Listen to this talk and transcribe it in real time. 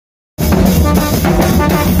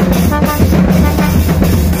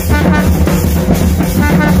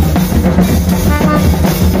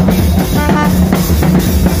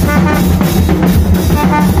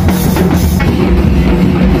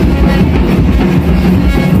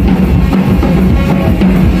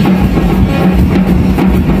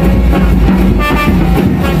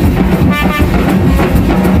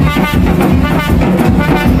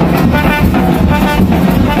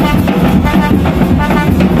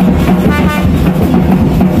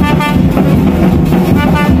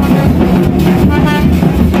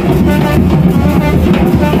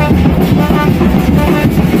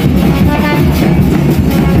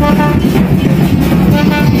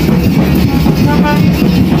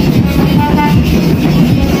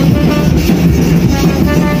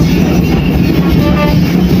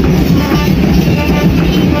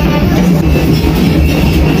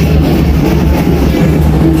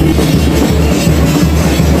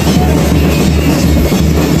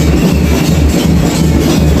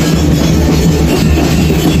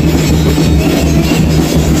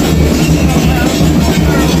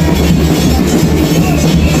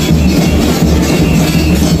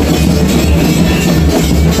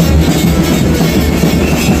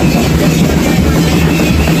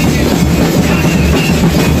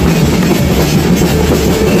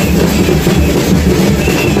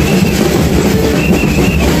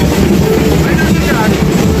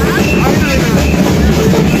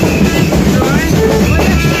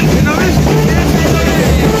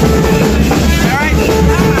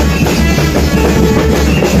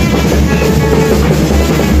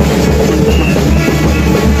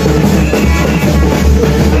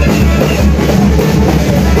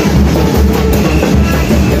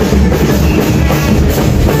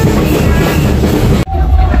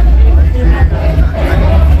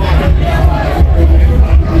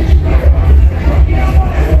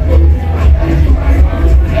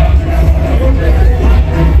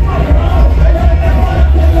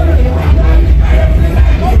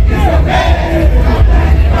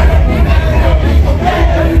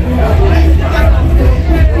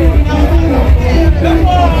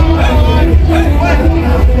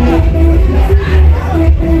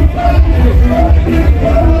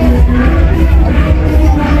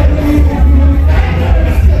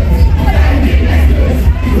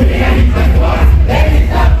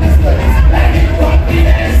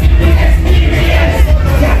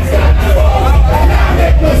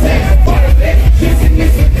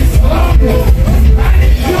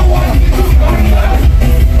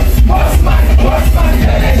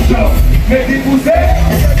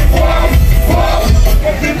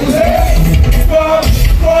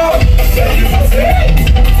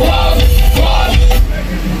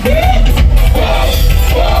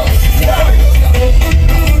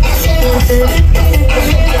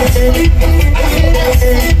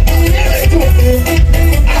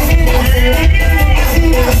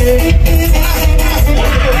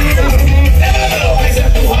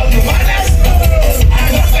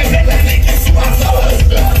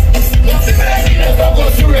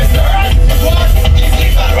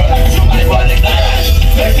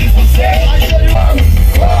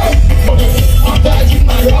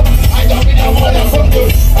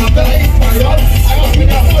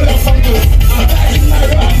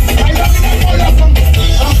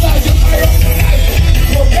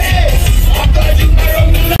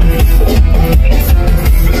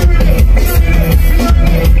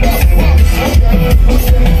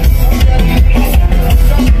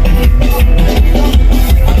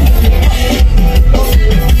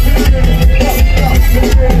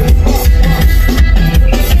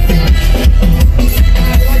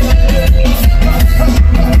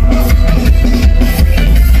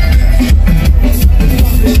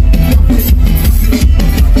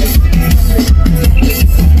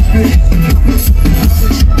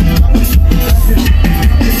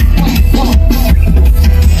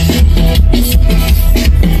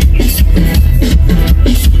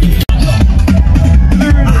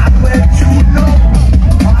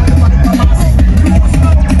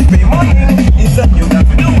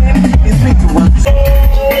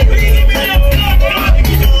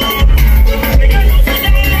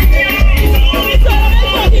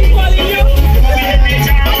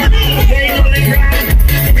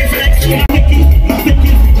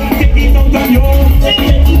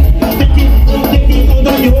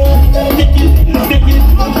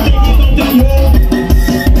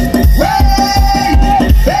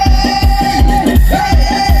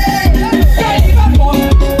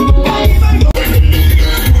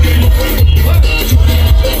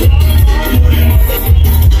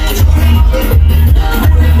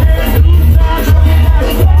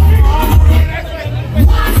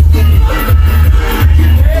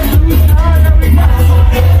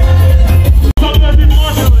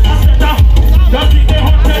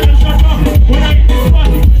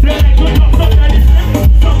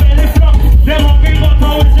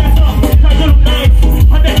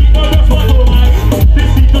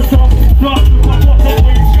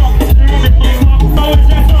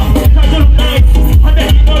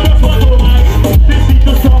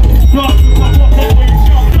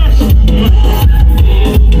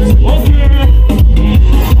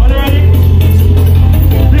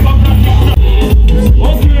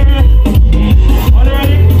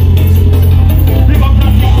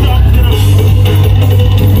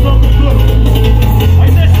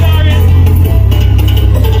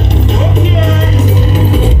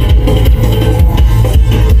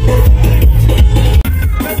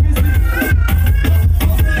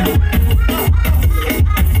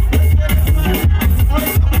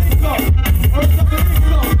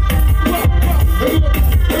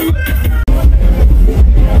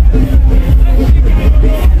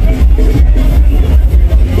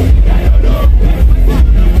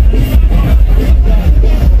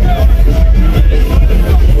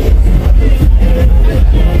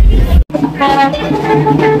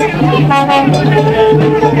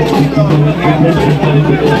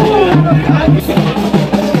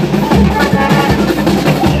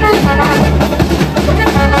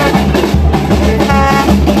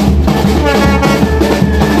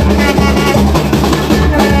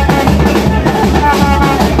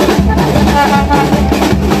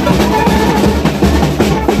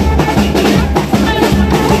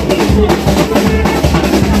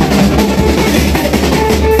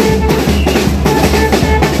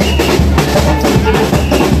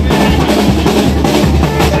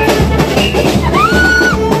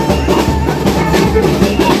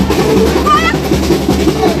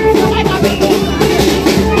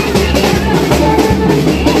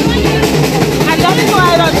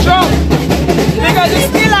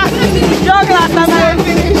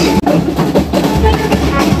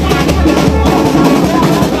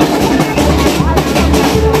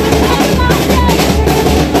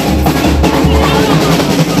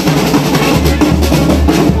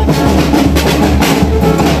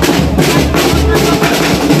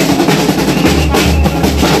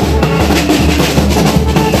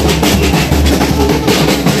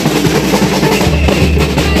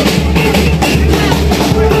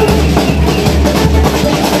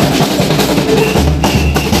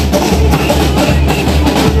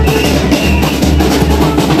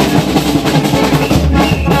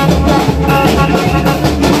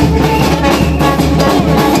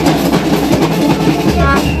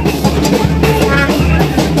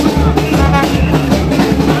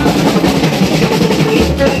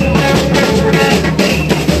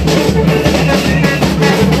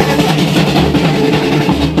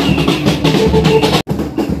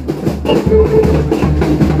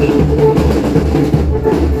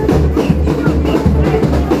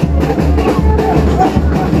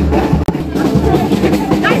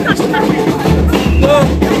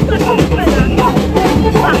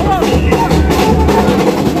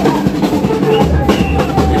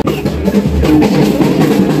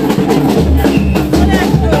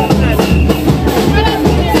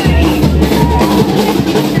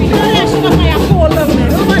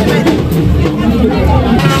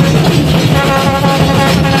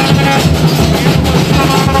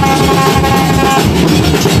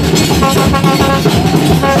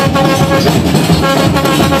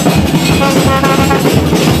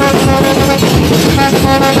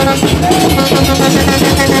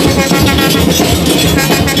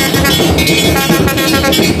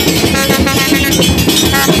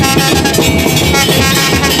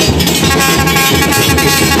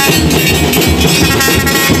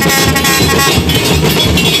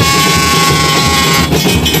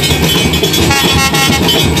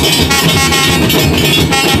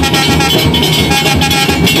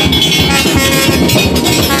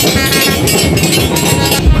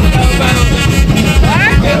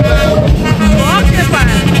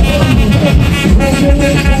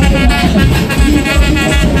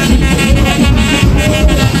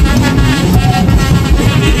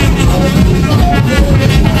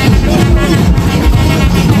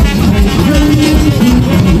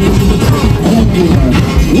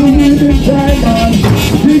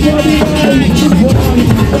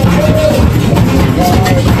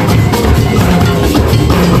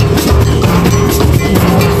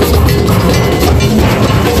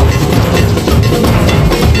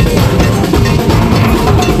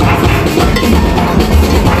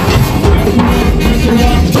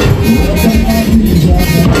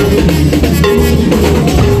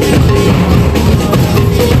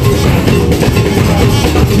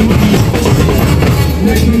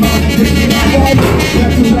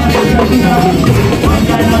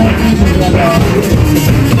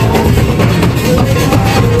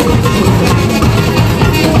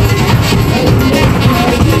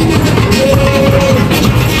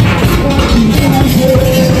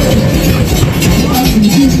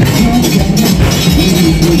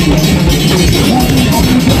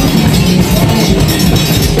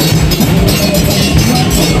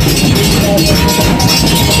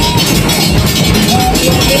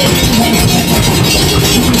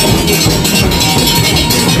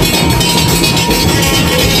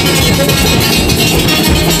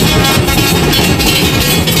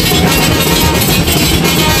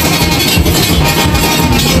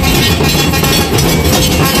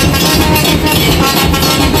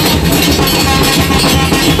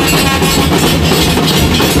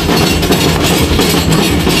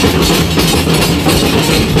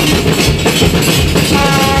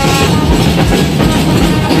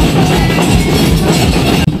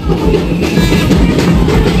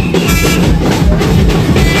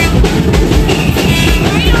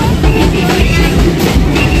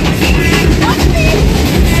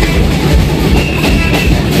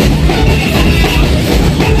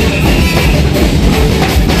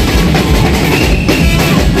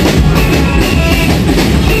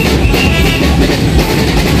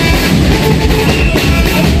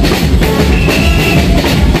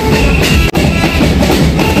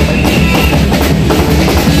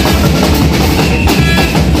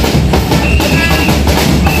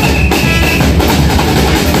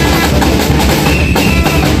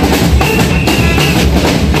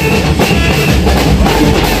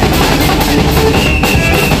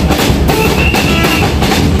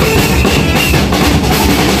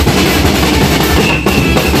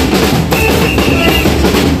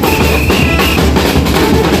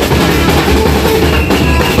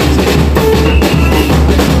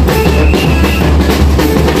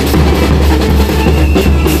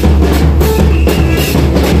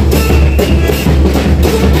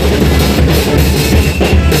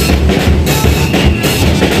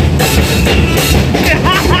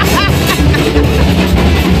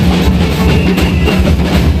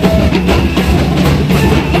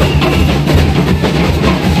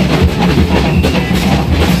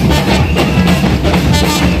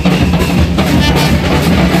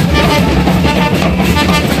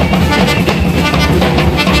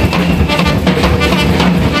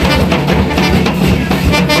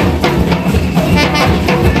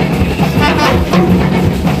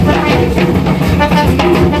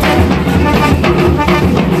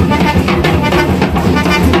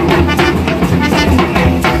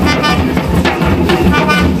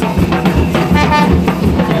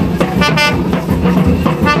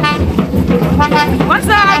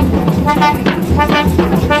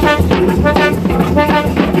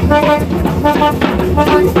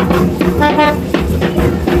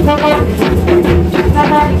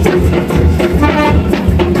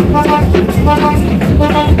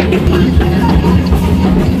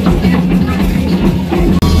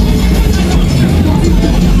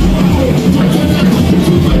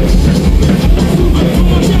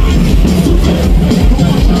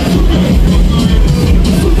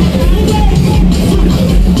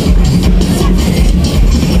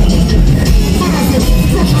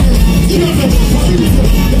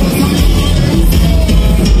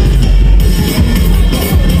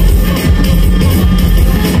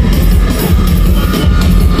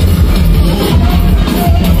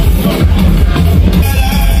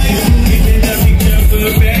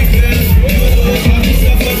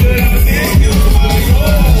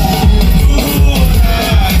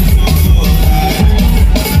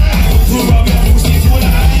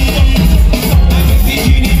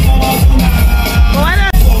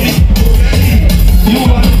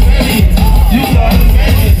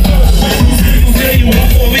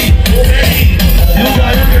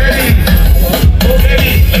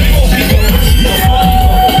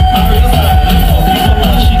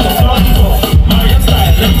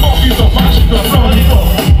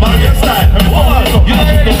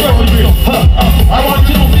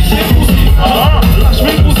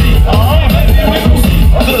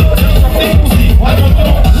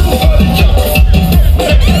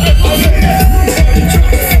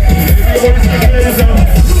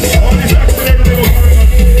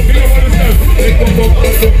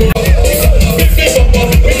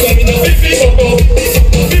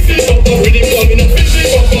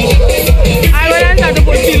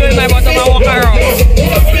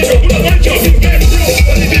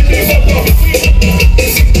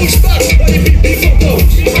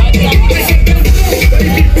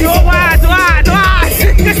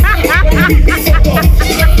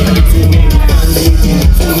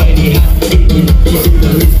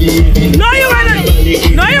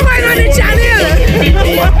No, you went on the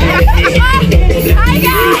channel.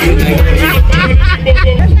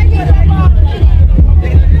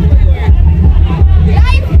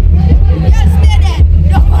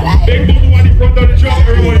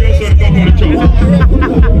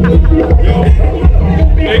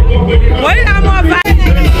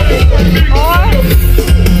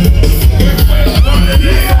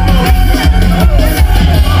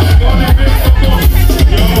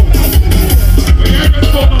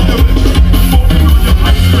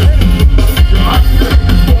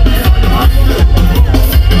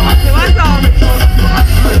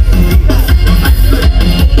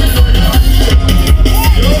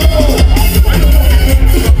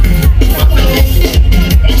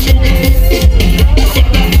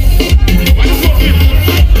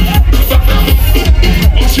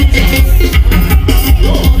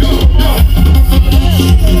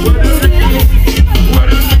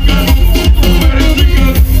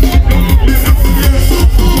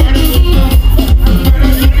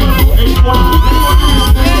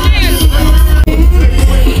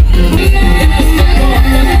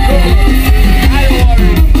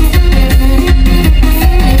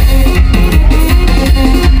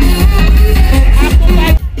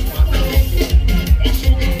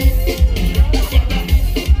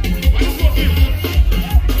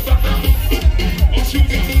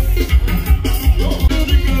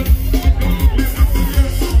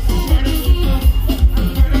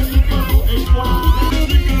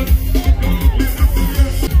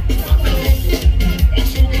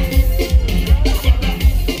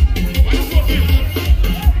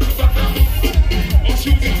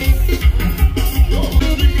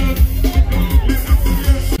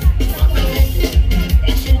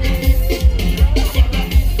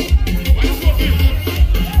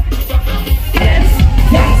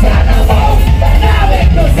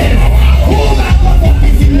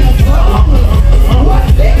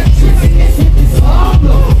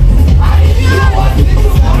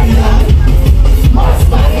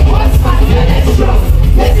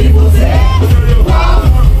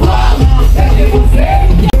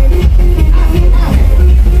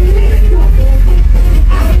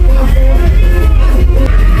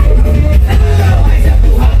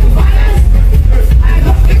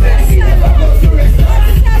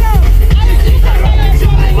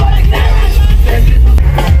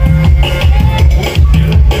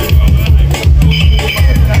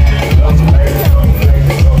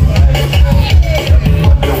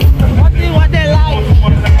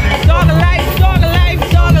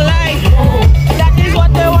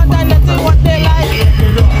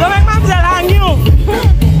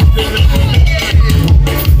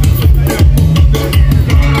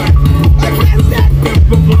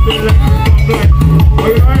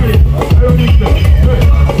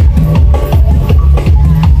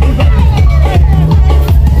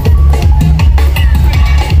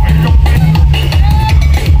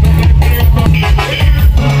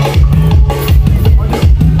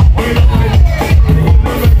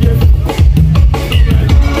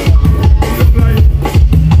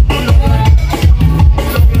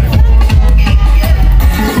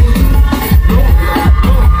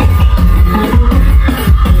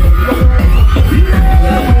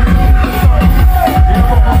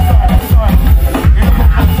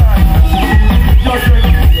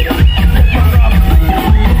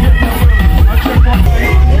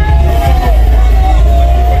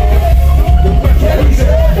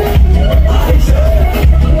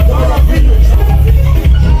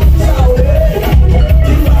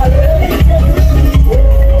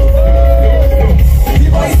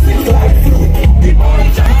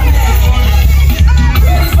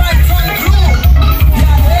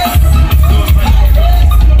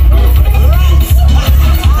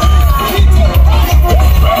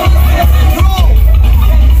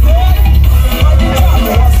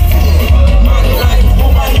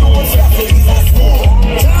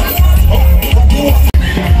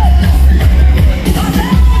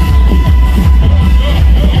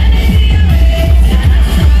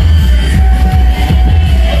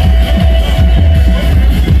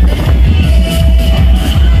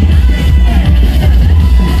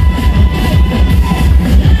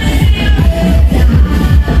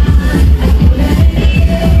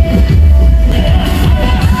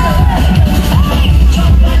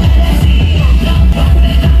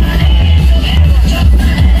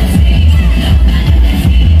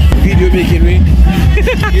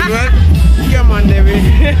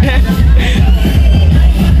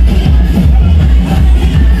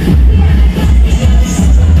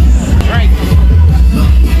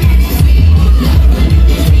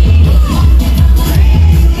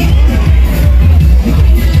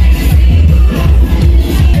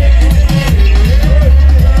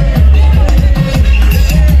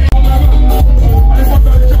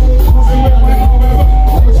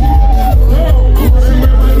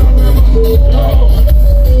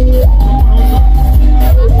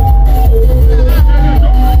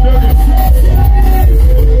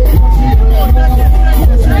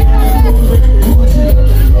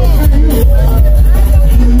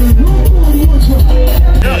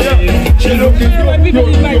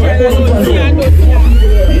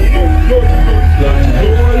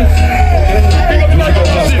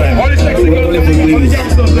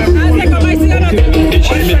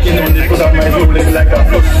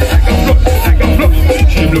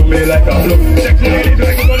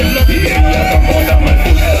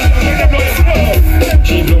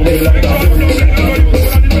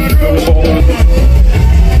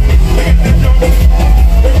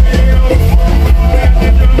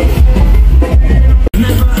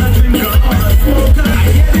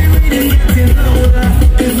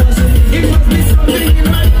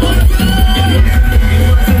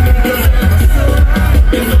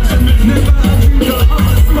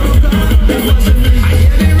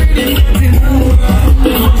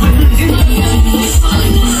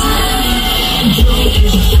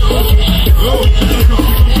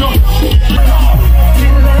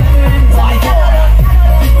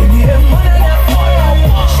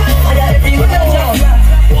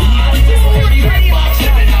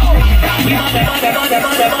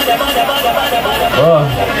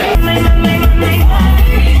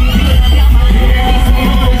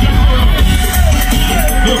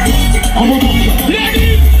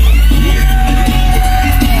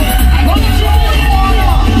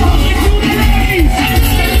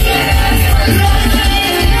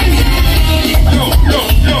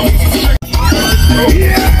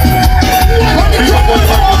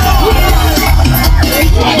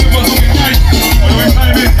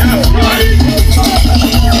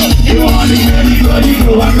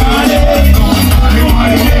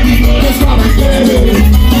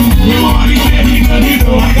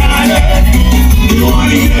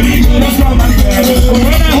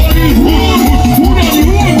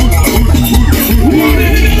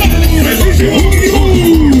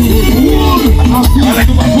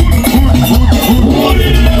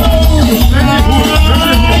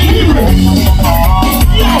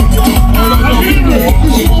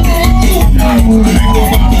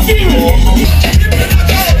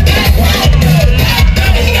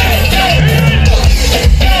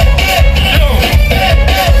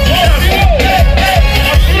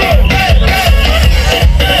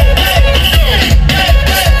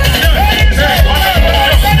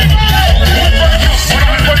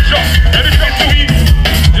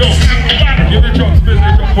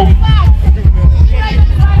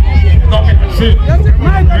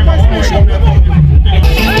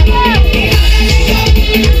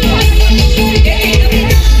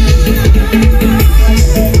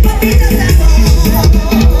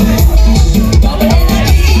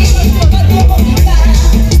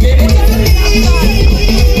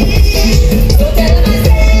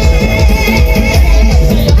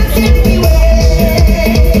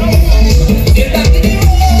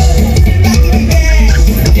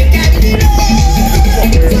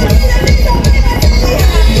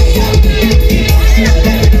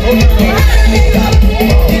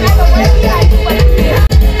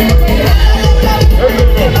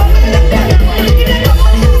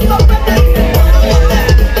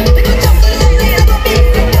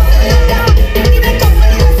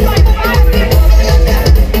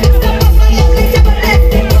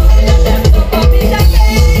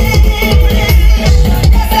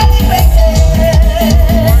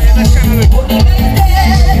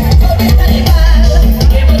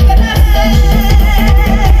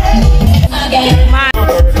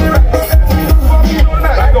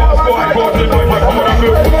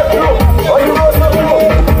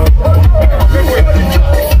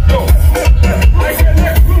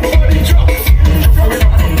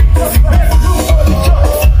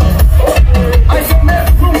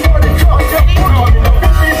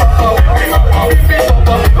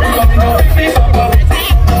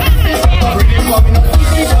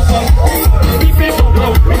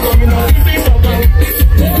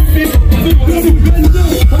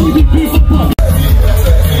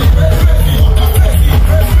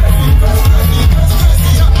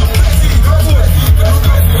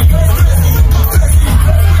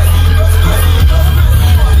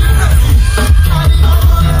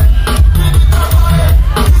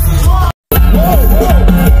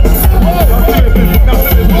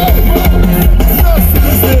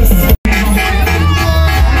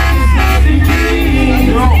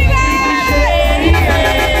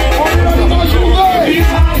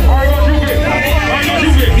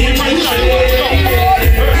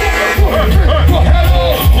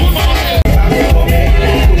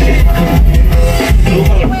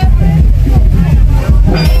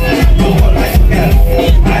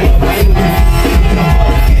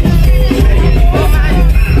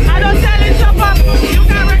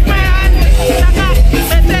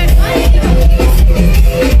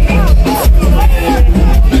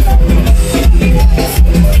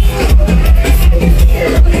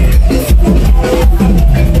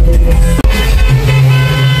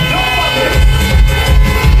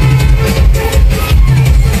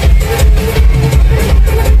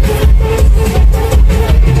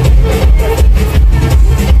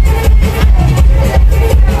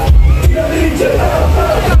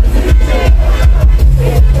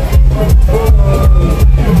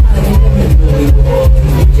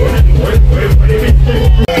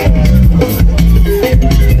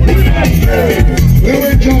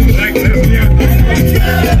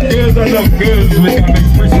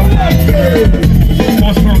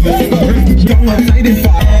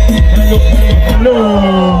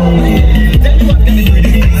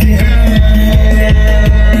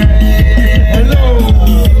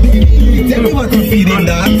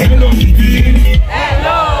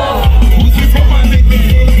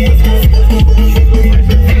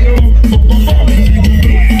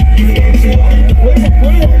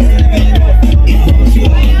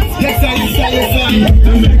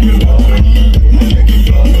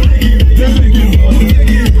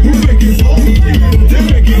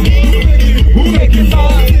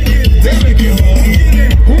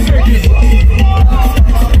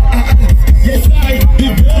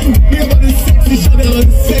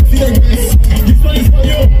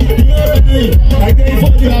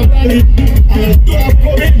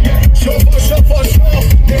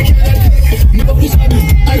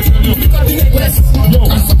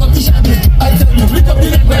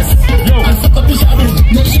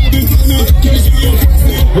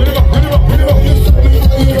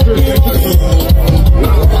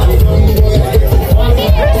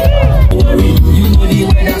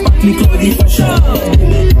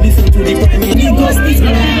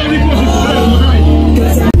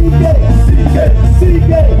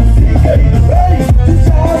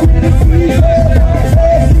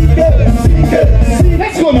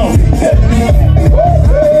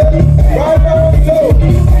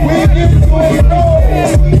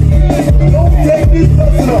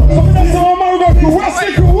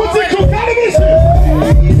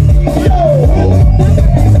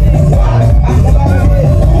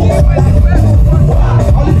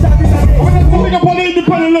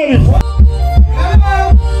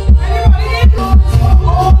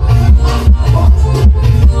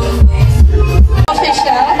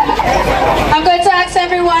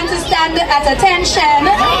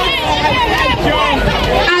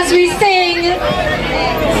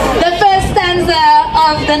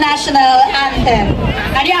 The national anthem,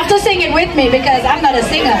 and you have to sing it with me because I'm not a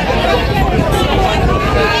singer.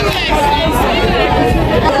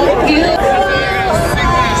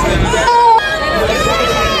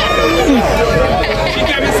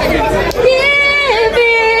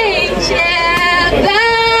 Giving cheer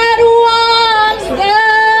that warms the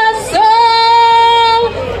soul.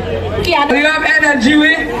 Do you have energy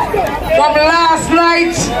from last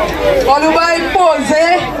night? All by pose,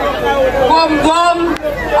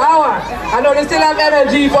 I know they still have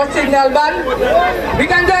energy for Signal Band. We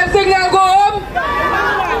can tell Signal go home.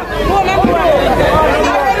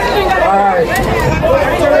 Alright.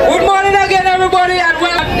 Good morning again, everybody, and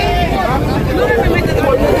welcome.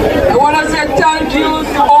 I want to say thank you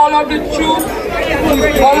to all of the troops,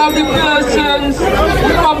 all of the persons who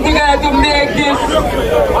come together to make this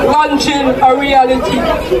luncheon a reality.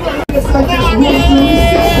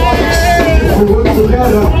 We work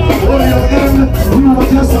together, all your end, we were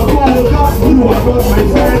just a follow God, you are not my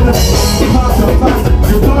friend. Matter of fact,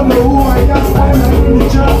 you don't know who I am, I'm in the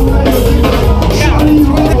job, surely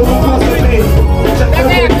you will go across the day. Check the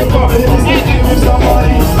way you got it, it's taking with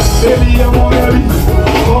somebody. Baby, I'm already,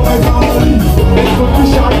 for my family. It's good to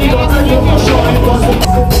shout, you don't take it for sure, it wasn't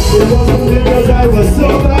because I was so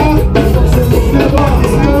bad. Never,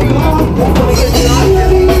 it's never,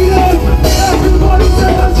 everybody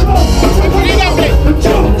take a jump.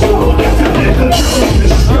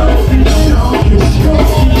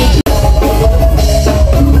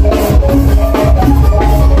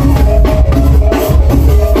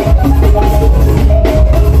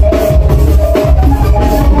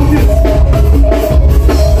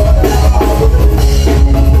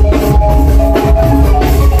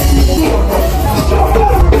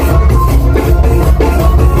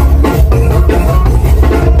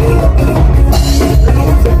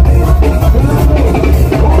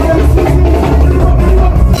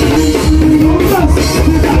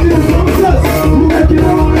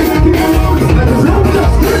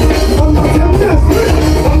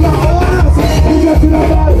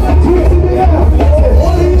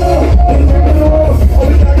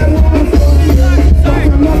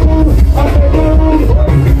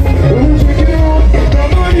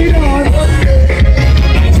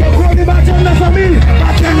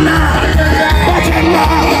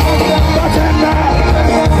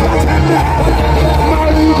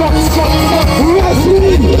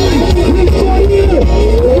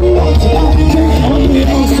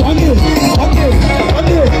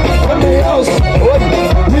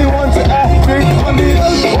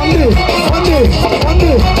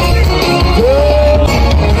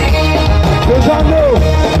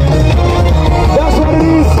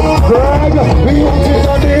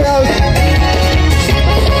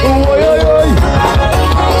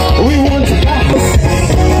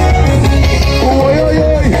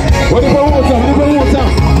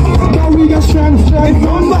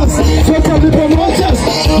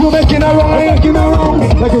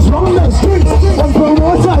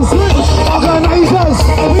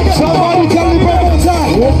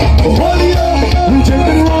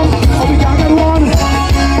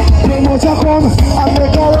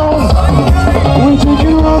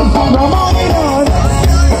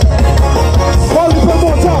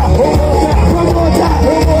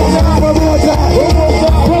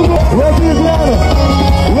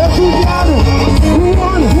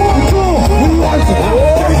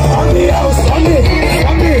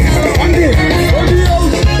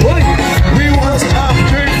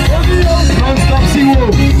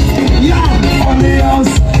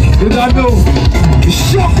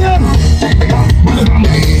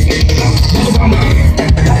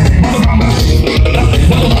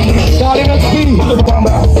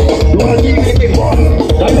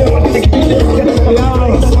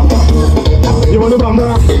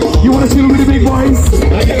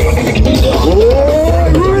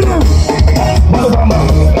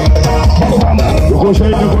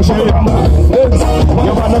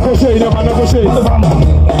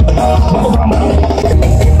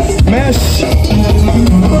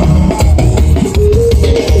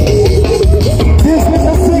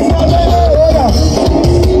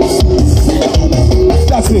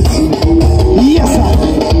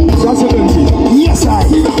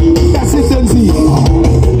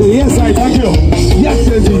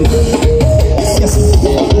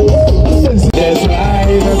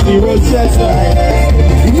 that's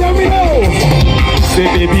right. Hear me now. Say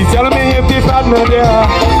baby, tell me if the partner there.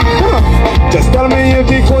 Just tell me if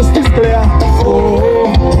the coast is clear.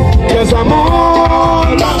 Oh, cause I'm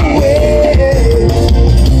on my way.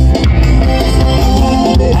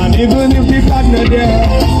 And even if the partner there,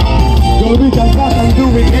 girl, we can pass and do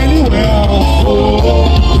it anywhere. Oh,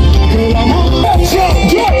 girl, I'm on.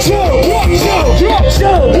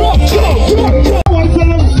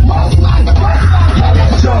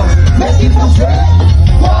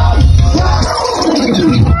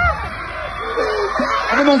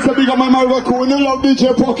 I'm so big on my Marigot, you love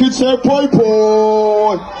DJ Pocket, say boy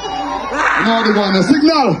boy. Now the one, a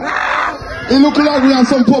signal. It look like we have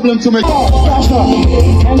some problem to make. Say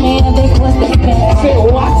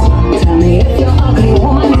what? Tell me if you're ugly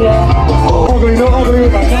woman, yeah. Ugly, no ugly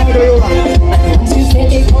woman, no ugly woman.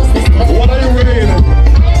 What are you reading?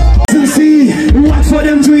 See, watch for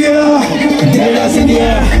them to hear. They doesn't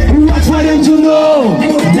hear. Watch for them to know.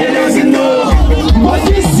 They doesn't know. But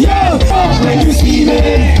this year, when you see me,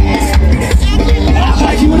 act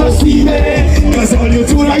like you don't see me. Cause all you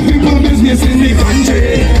do like people business in the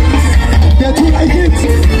country. They're too like it.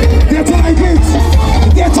 They're too like it.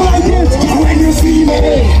 They're too like it. When you see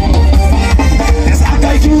me, just act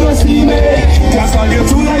like you don't see me. Cause all you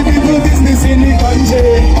do like people business in the country.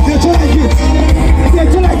 They're too like it. They're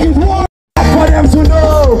too like it. What? For them to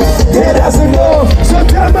know, they doesn't know. So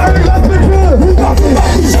tell Marigot people,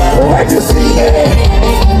 when you see me,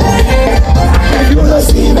 and you don't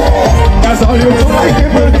see me. That's all you do like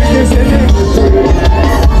people business in it.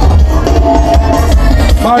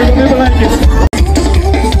 Marigot people like it.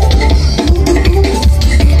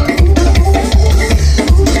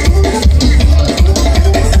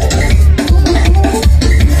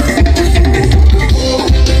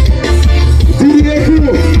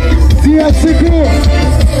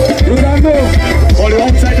 You don't know. All the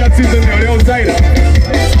outside that season, all the outside.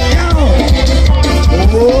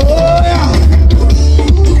 Oh, yeah.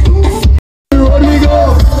 The road we go.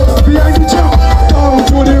 Behind the truck. Down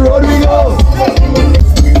to the road we go.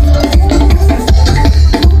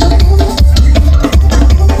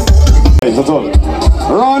 That's all.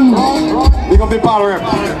 Run. Pick up the power rep.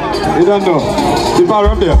 You don't know. The power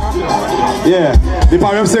rep there. Yeah. The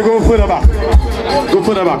power rep say go further back. Go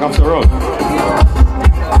further back after all.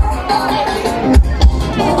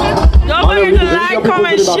 Don't forget to like,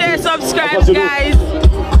 comment, share, subscribe, guys.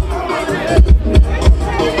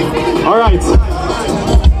 Alright.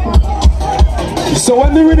 So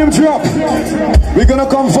when the rhythm drop, we're gonna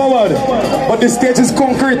come forward. But the stage is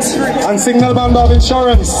concrete and signal band of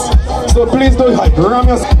insurance. So please don't like ram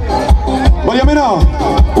yourself. But you know,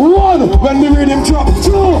 one, when the rhythm drop,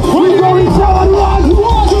 two, we're going forward, one,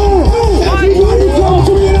 two. Everybody come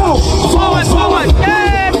to me now. Forward, forward,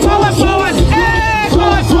 hey, forward, forward, hey,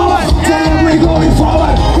 forward, forward. Tell them we're going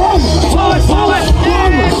forward. One, forward, forward,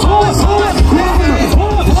 hey, forward, forward.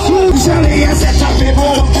 Usually you set up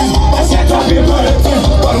people,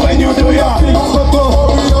 but when you do your thing,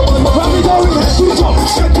 where we going?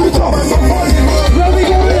 Set it up. Where we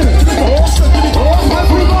going?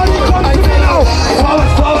 Everybody come to me now.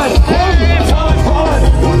 Forward, forward, forward, forward,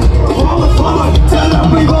 forward, forward. Tell them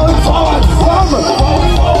we're going forward. Forward,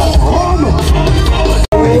 forward, forward.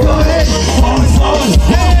 We going forward, forward,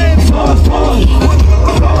 forward, forward,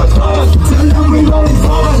 forward, forward. Tell them we're going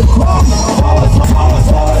forward, forward, forward,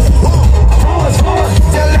 forward, forward.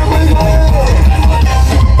 Tell them we're going.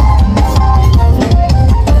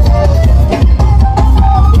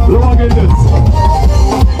 Look at this.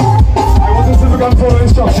 I want to see if we can follow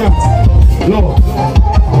instructions. Look.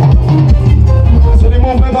 So the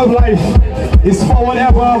movement of life is forward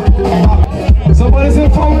ever, back. Somebody say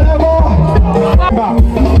forward ever, back.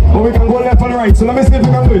 But we can go left and right. So let me see if we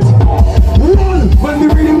can do it. One, when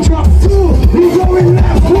the rhythm drop. Two, we going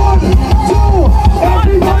left. One, two,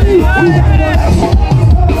 everybody, we can go left.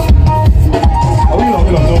 Oh, we love,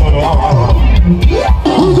 no.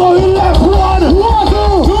 We're going left. One,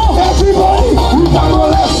 two, everybody, we can go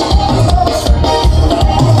left.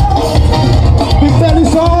 Big belly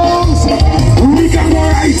songs, we can go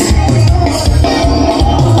right.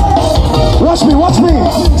 Watch me.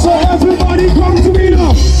 So everybody come to me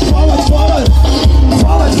now. Forward, forward,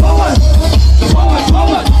 forward, forward.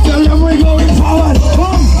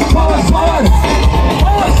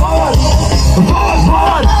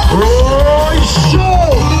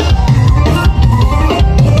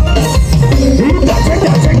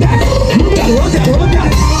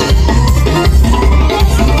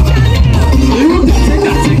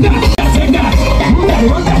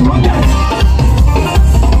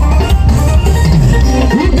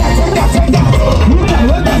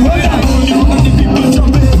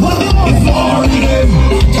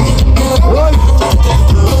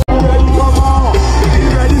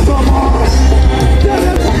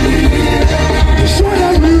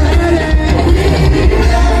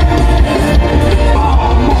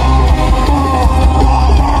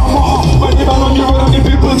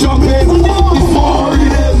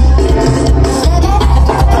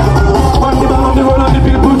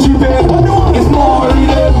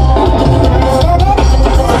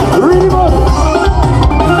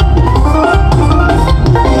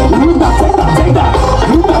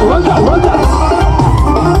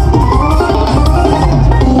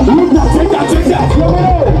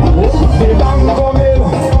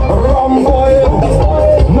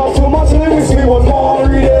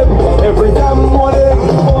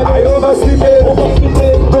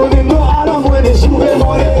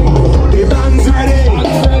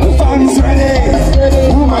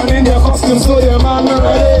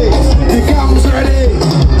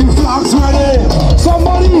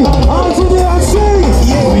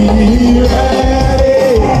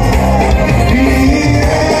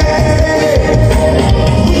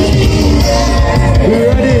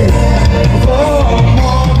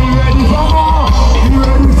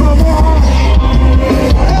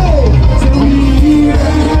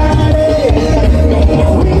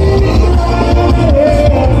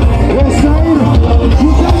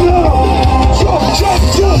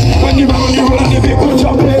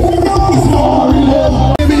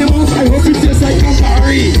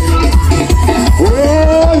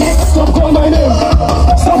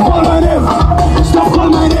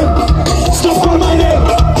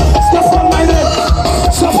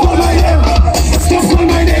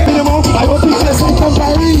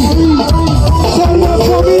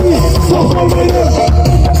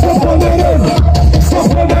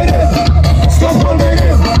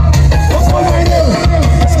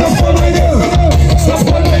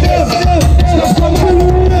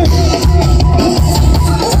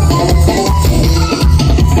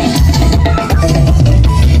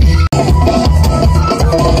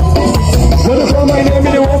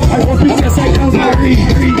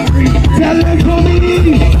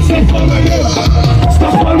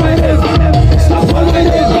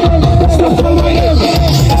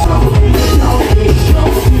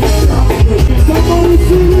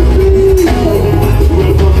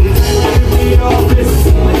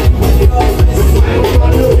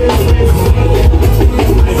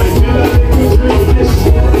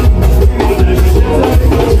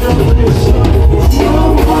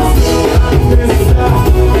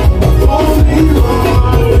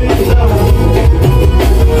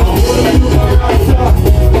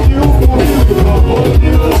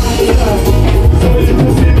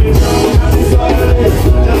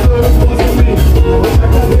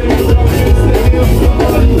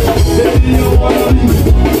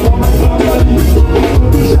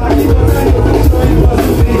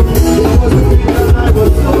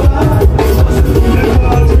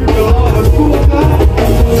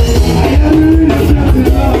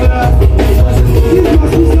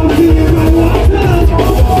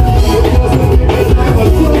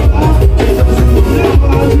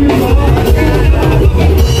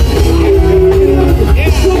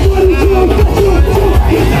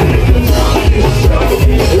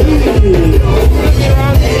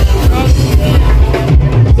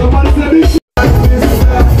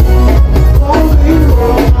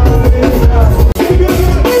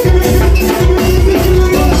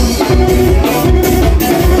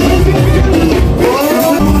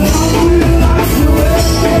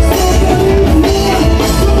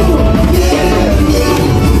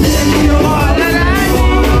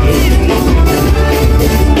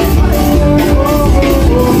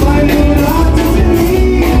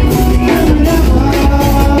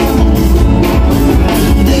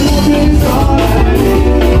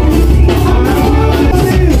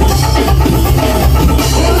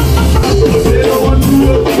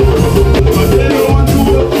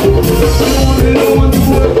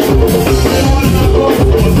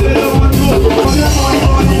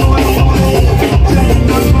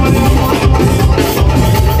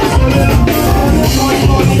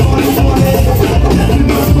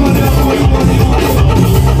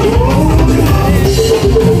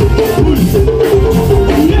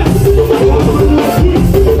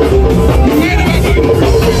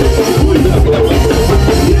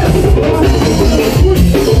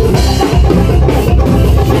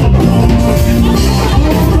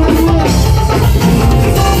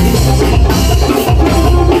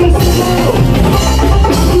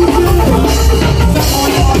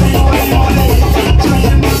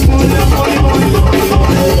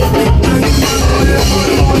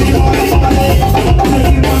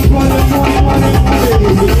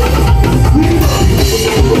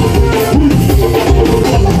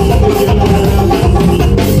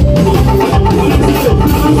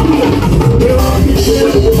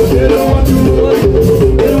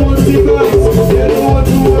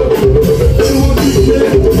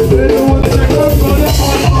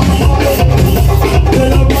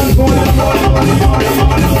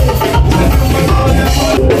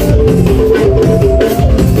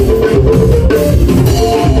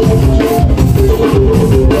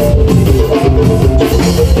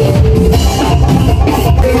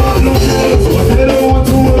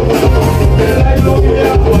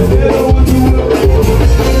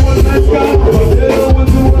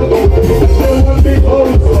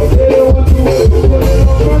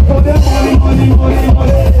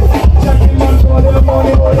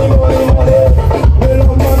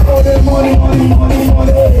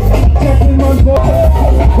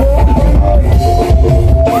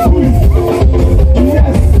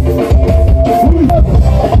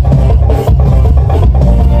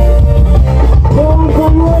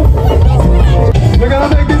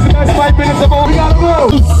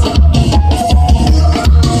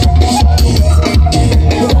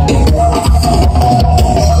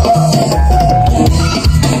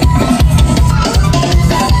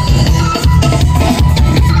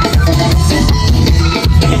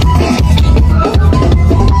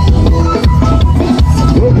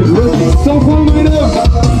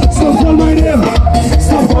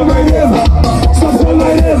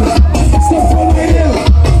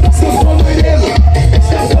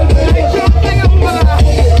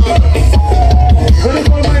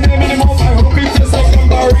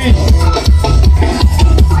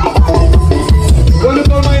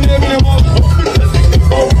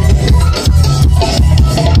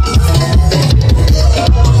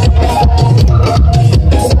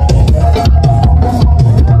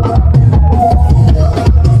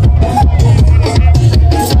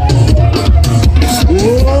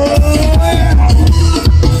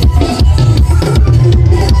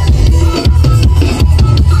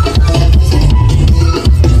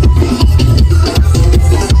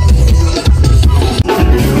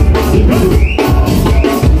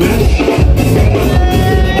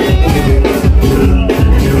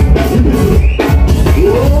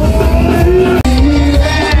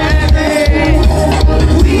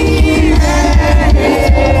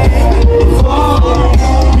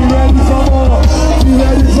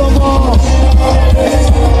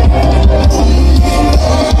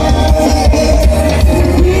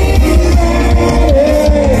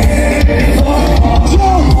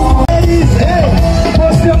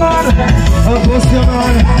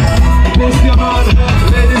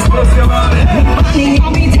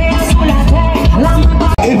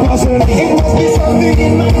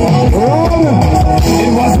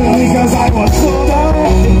 It wasn't because I was sober.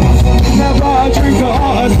 Never a drinker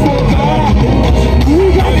or a smoker. We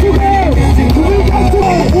got to go. We got to go.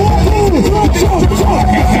 It's a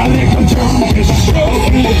little drunkish show.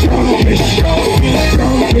 Drunkish show.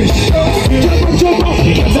 Drunkish show. Jump up.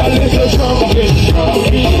 It's a little drunkish show.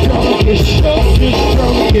 Drunkish show.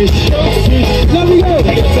 Drunkish show. Let me go.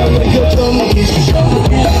 It's a little drunkish show.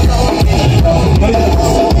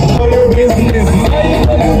 All your business, mine.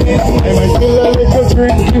 I might feel a little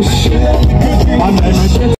drinkish.